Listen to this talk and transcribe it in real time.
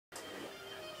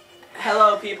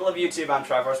Hello, people of YouTube. I'm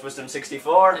Triforce Wisdom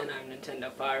 64. And I'm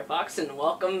Nintendo Firefox, and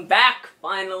welcome back,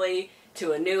 finally,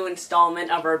 to a new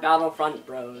installment of our Battlefront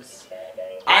Bros.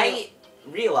 I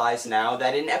realize now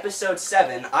that in episode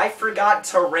 7, I forgot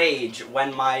to rage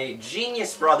when my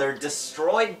genius brother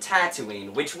destroyed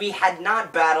Tatooine, which we had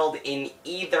not battled in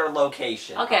either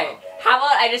location. Okay, how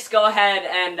about I just go ahead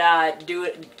and do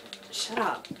it. Shut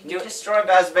up. You destroy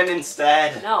Bespin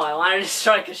instead. No, I want to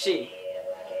destroy Kashyyyk.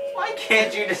 Why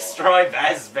can't you destroy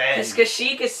Bespin? Because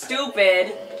Kashyyyk is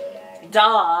stupid.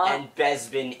 Duh. And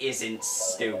Bespin isn't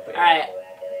stupid.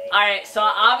 Alright, so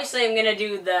obviously I'm gonna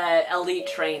do the elite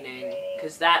training,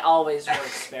 because that always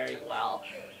works very well.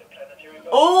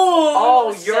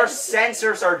 Oh, your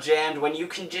sensors are jammed when you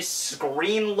can just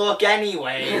screen look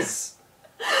anyways.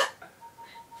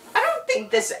 I don't think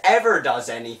this ever does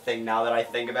anything now that I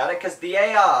think about it, because the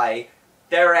AI,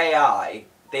 they're AI.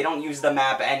 They don't use the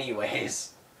map anyways.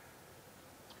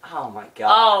 Oh my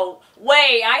god. Oh,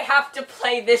 wait, I have to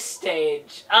play this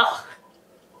stage. Ugh.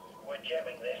 We're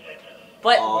jamming this in.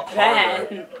 But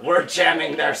Ben... We're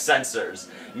jamming their sensors.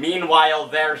 Meanwhile,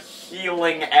 they're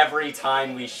healing every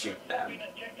time we shoot them.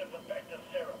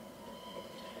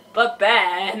 But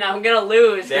Ben, I'm gonna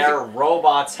lose. Their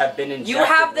robots have been injected. You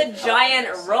have the with giant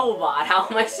toxins. robot. How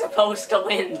am I supposed to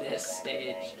win this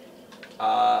stage?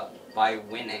 By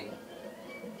winning.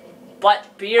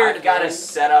 But Beard I've got to wins.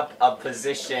 set up a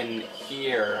position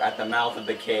here at the mouth of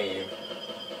the cave.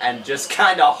 And just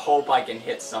kind of hope I can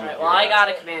hit some. Alright, well, I got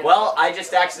a command. Well, I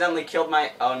just accidentally killed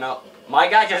my... Oh, no. My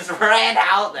guy just ran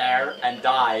out there and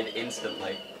died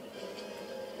instantly.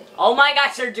 Oh my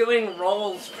gosh, they're doing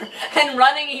rolls and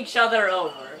running each other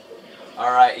over.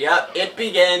 Alright, yep. It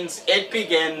begins. It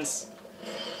begins.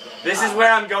 This is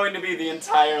where I'm going to be the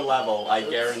entire level, I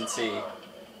guarantee.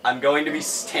 I'm going to be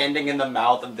standing in the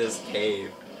mouth of this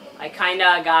cave. I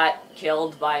kinda got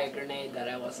killed by a grenade that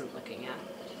I wasn't looking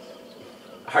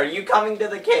at. Are you coming to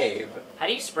the cave? How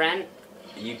do you sprint?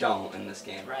 You don't in this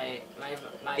game. Right,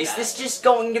 my Is bad. this just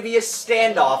going to be a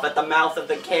standoff at the mouth of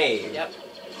the cave? Yep.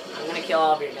 I'm gonna kill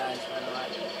all of your guys, by the way.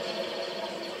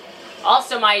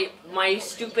 Also, my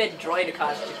stupid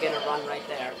droidicon is just gonna run right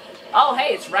there. Oh,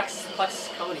 hey, it's Rex plus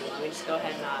Cody. Let me just go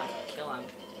ahead and kill him.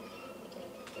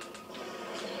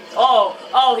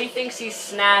 Oh, he thinks he's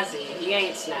snazzy. He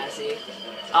ain't snazzy.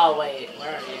 Oh, wait,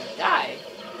 where are you? Die.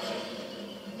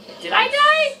 Did I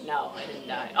die? No, I didn't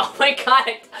die. Oh my god,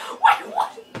 wait,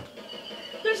 what?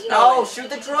 There's no way. Shoot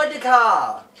the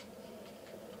droideka!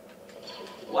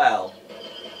 Well,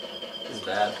 this is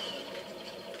bad.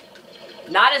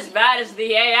 Not as bad as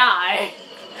the AI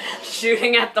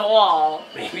shooting at the wall.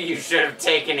 Maybe you should have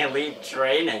taken elite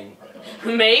training.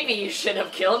 Maybe you should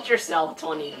have killed yourself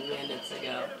 20 minutes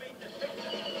ago.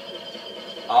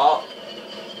 Oh.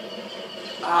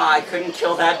 I couldn't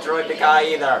kill that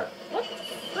droideka either. What the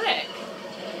frick?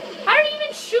 How did he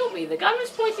even shoot me? The gun was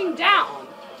pointing down.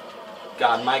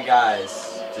 God, my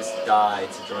guys just died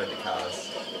to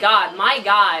droidekas. God, my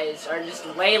guys are just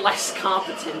way less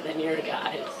competent than your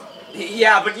guys.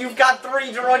 Yeah, but you've got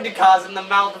 3 droidekas in the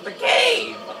mouth of the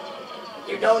cave.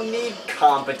 You don't need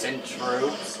competent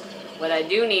troops. What I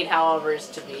do need, however, is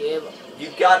to be able...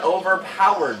 You've got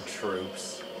overpowered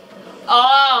troops.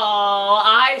 Oh,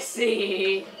 I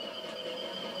see.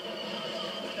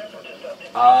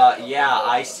 Yeah,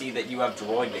 I see that you have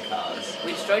droidekas.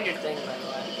 We destroyed your thing, by the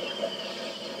way.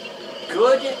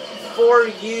 Good for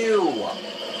you.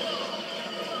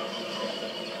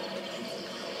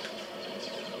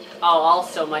 Oh,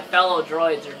 also, my fellow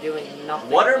droids are doing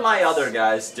nothing. What are my other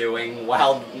guys doing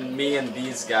while me and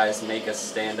these guys make a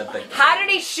stand at the... How did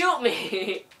he shoot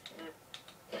me?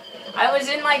 I was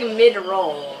in, like,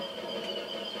 mid-roll.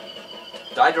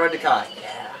 Die droideka.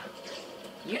 Yeah.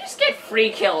 You just get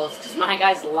free kills, because my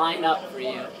guys line up for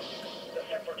you.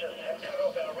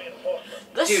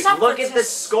 Dude, look at the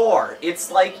score.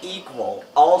 It's, like, equal.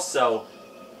 Also,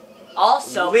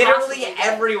 literally possibly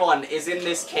everyone is in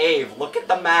this cave. Look at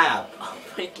the map. Oh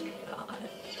my god.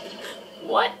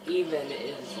 What even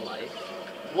is life?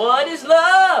 What is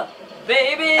love?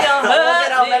 Baby, don't hurt me. Look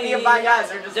at how many of my guys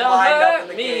are just lined up in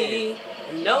the cave.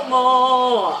 No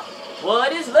more.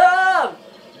 What is love?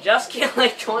 Just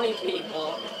killing 20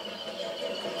 people.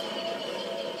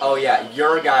 Oh yeah,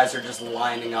 your guys are just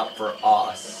lining up for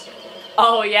us.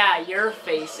 Oh yeah, your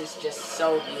face is just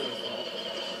so beautiful.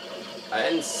 I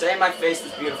didn't say my face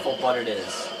was beautiful, but it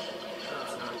is. No,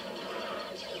 it's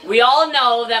not. We all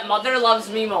know that Mother loves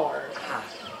me more.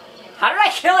 How did I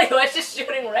kill you? I was just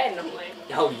shooting randomly.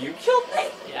 Oh, you killed me?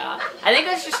 Yeah. I think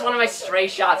that's just one of my stray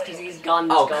shots because these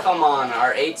guns Oh, go... come on.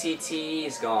 Our ATT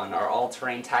is gone. Our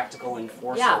all-terrain tactical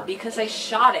enforcer. Yeah, because I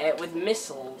shot it with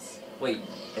missiles. Wait,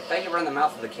 I thought you were in the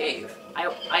mouth of the cave.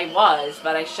 I was,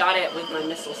 but I shot it with my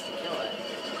missiles to kill it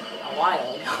a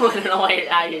while ago. I don't know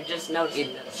how you're just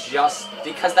noticing this.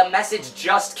 Because the message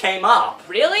just came up.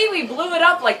 Really? We blew it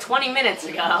up like 20 minutes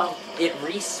ago. It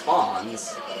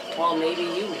respawns. Well, maybe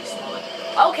you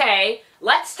respawn. Okay,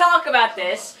 let's talk about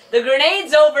this. The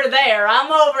grenade's over there.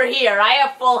 I'm over here. I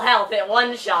have full health. It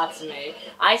one-shots me.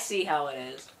 I see how it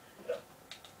is.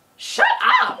 Shut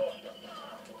up!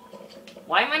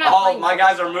 Why am I not playing? My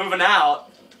guys are moving out.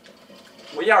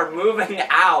 We are moving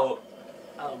out.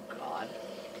 Oh, God.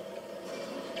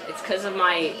 It's because of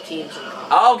my teams in combat.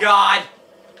 Oh, God!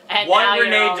 And one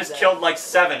grenade just killed like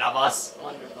 7 of us.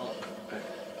 Wonderful.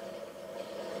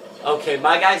 Okay,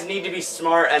 my guys need to be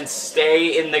smart and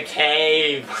stay in the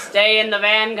cave. Stay in the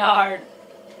vanguard.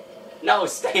 No,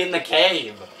 stay in the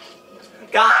cave.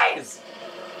 Guys!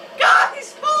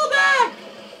 Guys, fall back!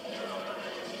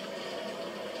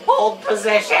 Hold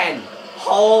position!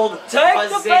 Hold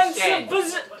position!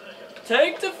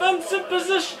 Take defensive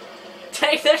position!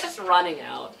 They're just running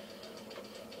out.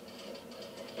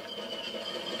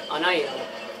 Oh, no you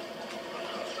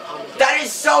don't. That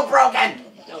is so broken!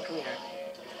 No, come here.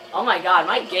 Oh my god,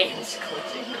 my game is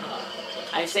glitching up.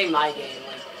 I say my game,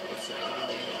 like, it's not your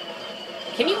game.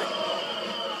 Can you...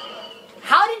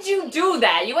 How did you do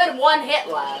that? You had 1 hit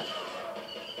left.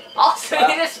 Also,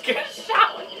 you just got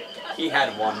shot with your gun. He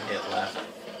had 1 hit left.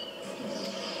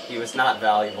 He was not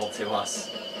valuable to us.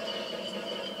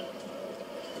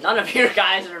 None of your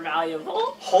guys are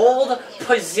valuable. Hold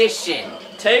position.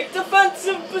 Take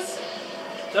defensive position.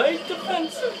 Take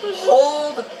defensive position.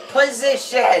 Hold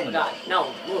position. Oh god,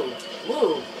 no, move.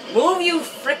 Move. Move, you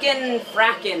frickin'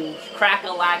 frackin'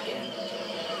 crack-a-lackin'.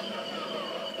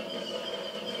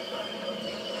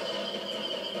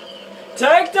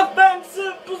 Take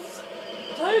defensive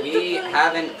position. We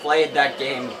haven't played that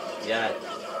game yet.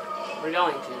 We're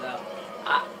going to,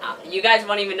 though. You guys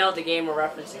won't even know what the game we're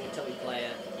referencing until we play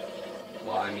it.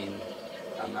 Well, I mean,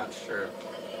 I'm not sure.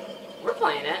 We're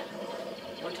playing it.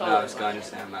 We're totally No, I was going to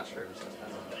say I'm not sure.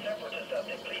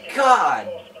 God!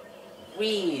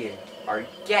 We are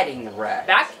getting wrecked.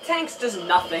 Back to tanks does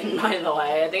nothing, by the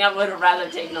way. I think I would have rather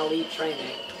taken elite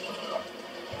training.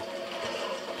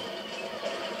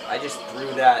 I just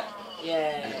threw that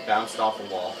Yeah. and it bounced off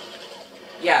a wall.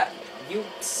 Yeah, you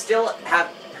still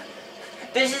have...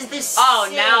 This is the same... Oh,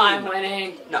 now I'm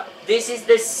winning. No, this is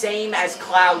the same as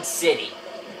Cloud City.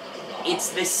 It's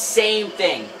the same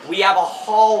thing. We have a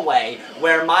hallway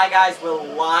where my guys will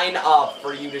line up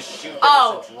for you to shoot them.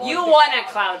 Oh, you won at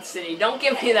Cloud City. Don't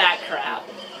give me that crap.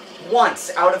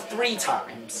 Once out of 3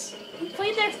 times. We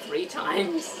played there 3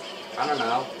 times. I don't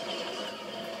know.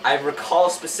 I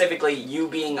recall specifically you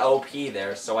being OP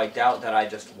there, so I doubt that I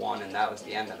just won and that was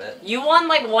the end of it. You won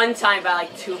like 1 time by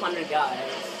like 200 guys.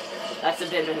 That's a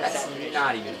bit of an That's exaggeration.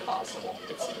 not even possible.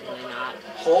 It's really not.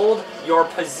 Hold your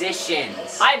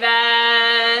positions. Hi,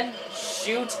 Ben!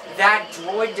 Shoot that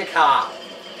droideka.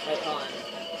 Wait, hold on.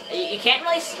 You can't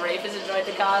really strafe as a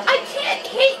droideka. I can't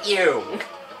hit you.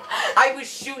 I was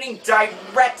shooting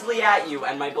directly at you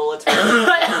and my bullets were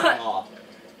falling off.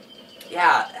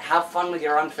 Yeah, have fun with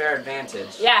your unfair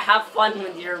advantage. Yeah, have fun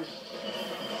with your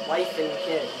wife and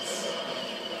kids.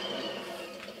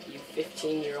 You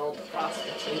 15-year-old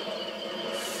prostitute.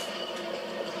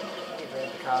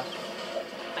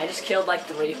 I just killed like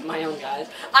 3 of my own guys.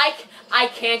 I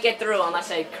can't get through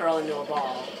unless I curl into a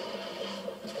ball.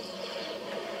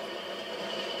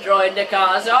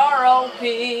 Droidekas are OP.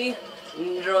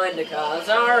 Droidekas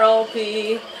are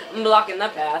OP. Blocking the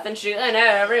path and shooting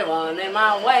everyone in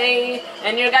my way.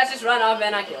 And your guys just run off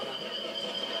and I kill them.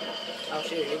 Oh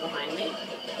shoot, are you behind me?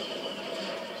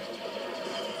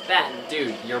 Ben.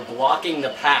 Dude, you're blocking the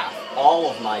path. All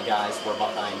of my guys were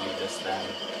behind you just then.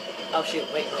 Oh shoot,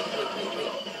 wait.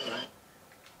 Never mind.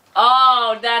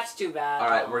 Oh, that's too bad.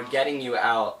 Alright, we're getting you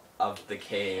out of the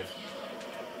cave.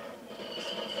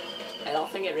 I don't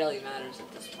think it really matters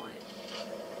at this point.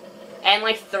 And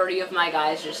like 30 of my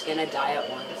guys are just gonna die at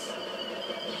once.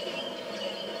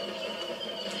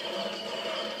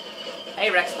 Hey,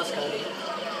 Rex plus Cody.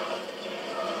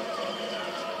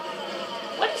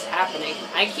 What is happening?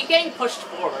 I keep getting pushed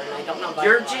forward and I don't know about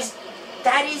You're just...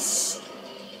 That is...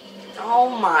 Oh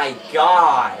my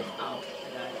god. Oh, I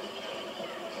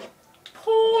died.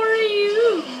 Poor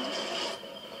you!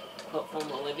 Oh,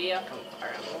 from Olivia? From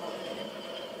Fire Emblem?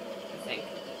 I think.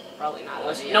 Probably not.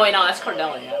 Olivia? No, wait, no, that's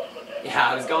Cordelia. Yeah,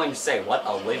 I was going to say, what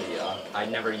Olivia? I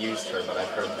never used her, but I've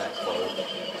heard that quote.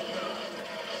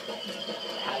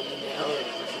 How you know it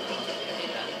wasn't Olivia? Hey,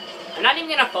 Ben. I'm not even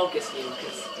gonna focus you,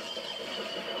 because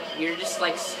you're just,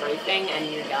 like, strafing,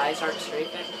 and your guys aren't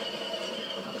strafing.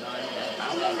 Oh, God, I'm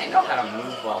They know how to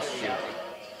move while shooting.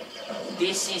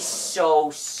 This is so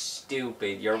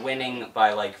stupid. You're winning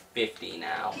by like 50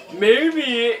 now. Maybe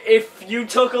if you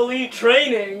took elite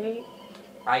training.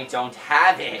 I don't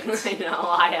have it. I know,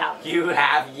 I have. You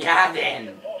have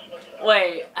Yavin.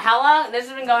 Wait, how long? This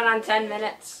has been going on 10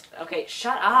 minutes. Okay,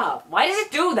 shut up. Why does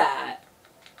it do that?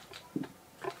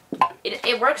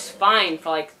 It works fine for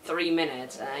like 3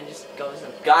 minutes and then just goes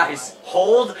up. Guys,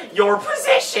 hold your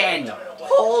position.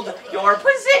 Hold your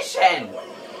position.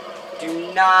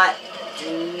 Do not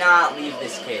leave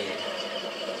this cave.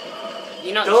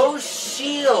 You know, those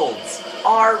shields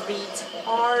are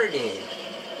retarded.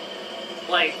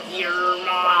 like your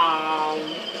mom.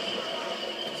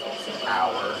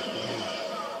 Hour.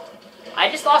 I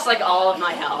just lost like all of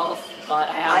my health, but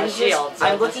I have a shield. So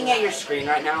I'm looking at your screen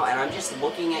right now, and I'm just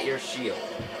looking at your shield.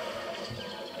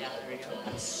 Yeah, there we go.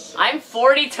 I'm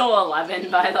 40 to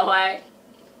 11, by the way.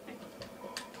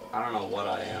 I don't know what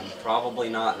I am. Probably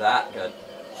not that good.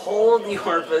 Hold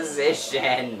your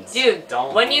positions. Dude,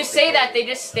 don't. When you say that, they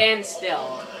just stand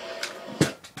still.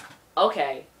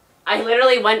 Okay. I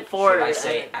literally went forward. Should I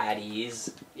say at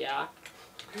ease? Yeah.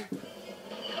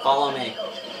 Follow me.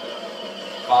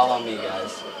 Follow me,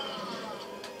 guys.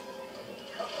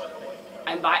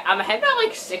 I'm ahead by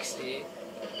like 60.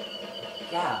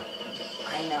 Yeah,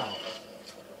 I know.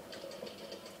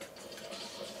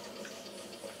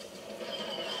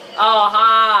 Oh,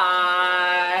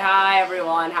 hi. Hi,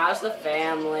 everyone. How's the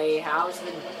family? How's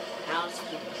the...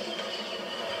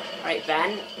 Alright,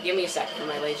 Ben, give me a sec for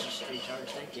my laser recharge.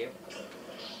 Thank you.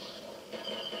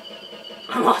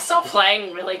 I'm also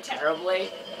playing really terribly.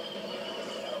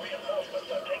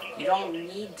 You don't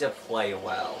need to play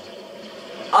well.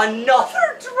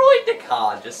 Another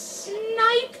droidecon just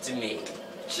sniped me.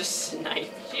 Just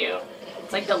sniped you.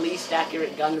 It's like the least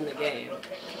accurate gun in the game.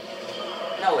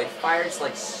 No, it fires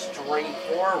like straight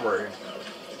forward.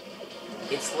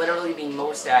 It's literally the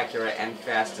most accurate and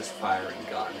fastest firing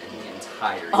gun in the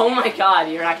entire game. Oh my god,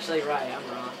 you're actually right. I'm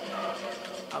wrong.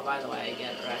 Oh, by the way, I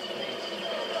get it right.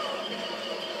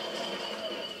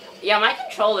 Yeah, my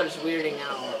controller's weirding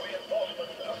out.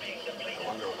 I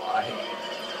wonder why.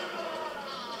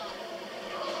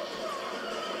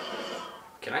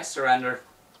 Can I surrender?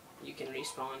 You can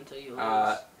respawn until you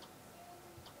lose.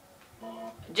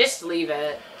 Just leave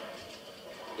it.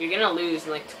 You're gonna lose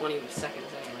in like 20 seconds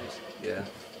anyways. Yeah.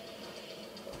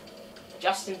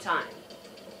 Just in time.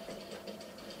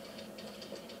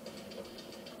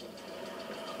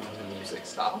 And the music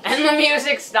stops. And the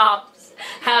music stops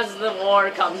as the war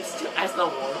comes to a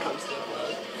close.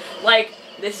 Like,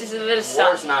 this is the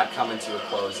War's not coming to a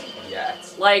close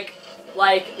yet. Like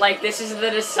this is the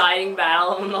deciding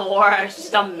battle in the war. It's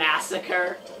just a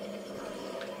massacre.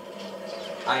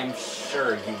 I'm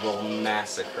sure you will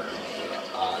massacre me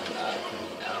on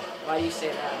Camino. Why do you say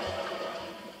that?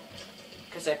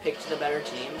 Because I picked the better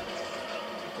team.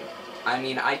 I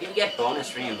mean, I do get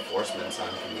bonus reinforcements on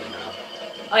Camino.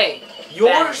 Okay, Your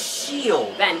Ben.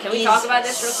 shield. Ben, can we talk about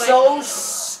this real quick? So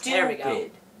stupid. There we go.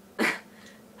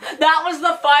 That was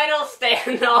the final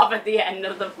standoff at the end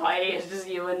of the fight. It's just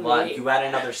you and What? me. You had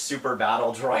another super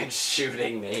battle droid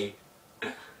shooting me.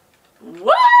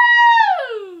 Woo!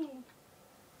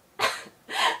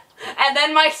 And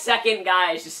then my second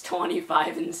guy is just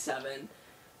 25 and 7.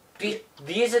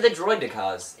 These are the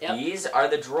droidicas. Yep. These are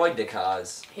the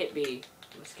droidicas. Hit B.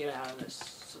 Let's get out of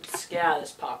this. Let's get out of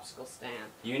this popsicle stand.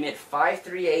 Unit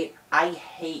 538, I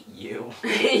hate you.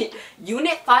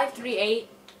 Unit 538,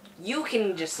 you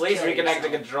can just Please kill reconnect yourself. the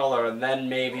controller and then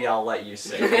maybe I'll let you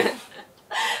save.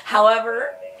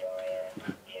 However...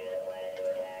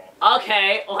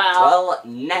 Okay, Well,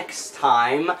 next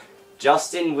time,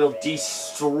 Justin will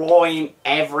destroy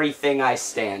everything I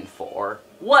stand for.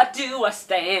 What do I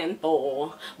stand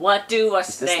for? What do I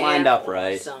stand this lined up for?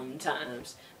 right?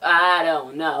 Sometimes I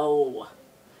don't know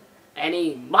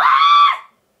anymore.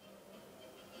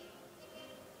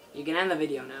 You can end the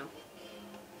video now.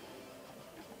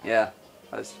 Yeah,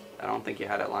 I don't think you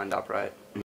had it lined up right.